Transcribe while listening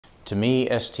To me,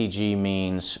 STG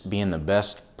means being the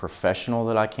best professional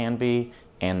that I can be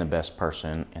and the best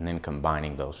person, and then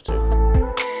combining those two.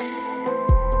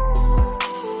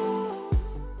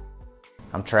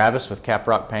 I'm Travis with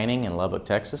Caprock Painting in Lubbock,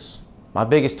 Texas. My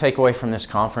biggest takeaway from this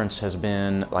conference has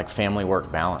been like family work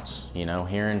balance. You know,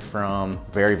 hearing from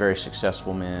very, very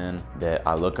successful men that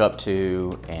I look up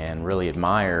to and really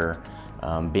admire,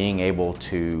 being able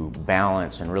to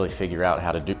balance and really figure out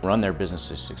how to run their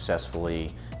businesses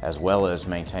successfully as well as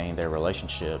maintain their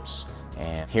relationships.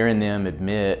 And hearing them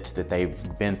admit that they've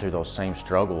been through those same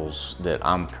struggles that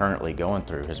I'm currently going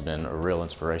through has been a real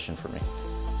inspiration for me.